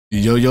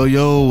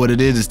Yo, what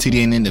it is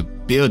TDN in the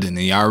building,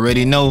 and y'all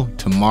already know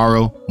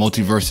tomorrow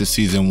Multiversus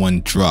season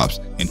 1 drops,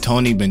 and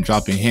Tony been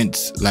dropping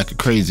hints like a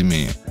crazy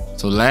man.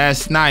 So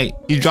last night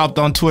he dropped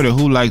on Twitter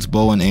who likes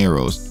bow and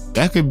arrows.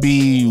 That could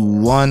be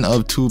one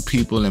of two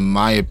people in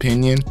my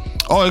opinion,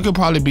 or it could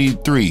probably be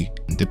three.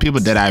 The people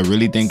that I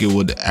really think it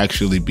would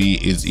actually be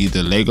is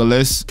either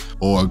Legolas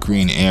or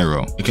Green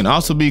Arrow. It can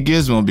also be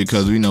Gizmo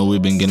because we know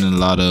we've been getting a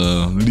lot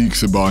of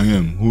leaks about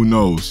him. Who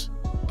knows?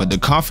 But the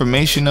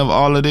confirmation of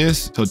all of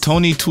this, so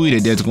Tony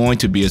tweeted there's going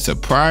to be a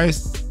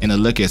surprise and a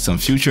look at some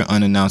future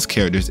unannounced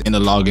characters in the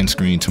login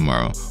screen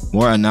tomorrow.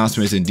 More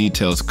announcements and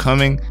details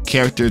coming.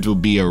 Characters will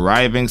be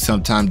arriving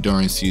sometime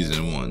during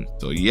season 1.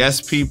 So yes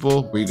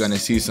people, we're gonna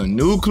see some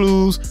new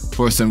clues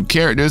for some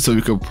characters, so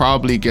we could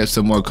probably get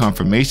some more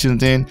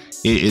confirmations in.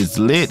 It is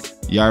lit.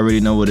 Y'all already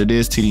know what it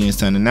is. TDN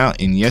signing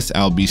out, and yes,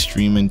 I'll be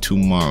streaming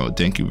tomorrow.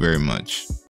 Thank you very much.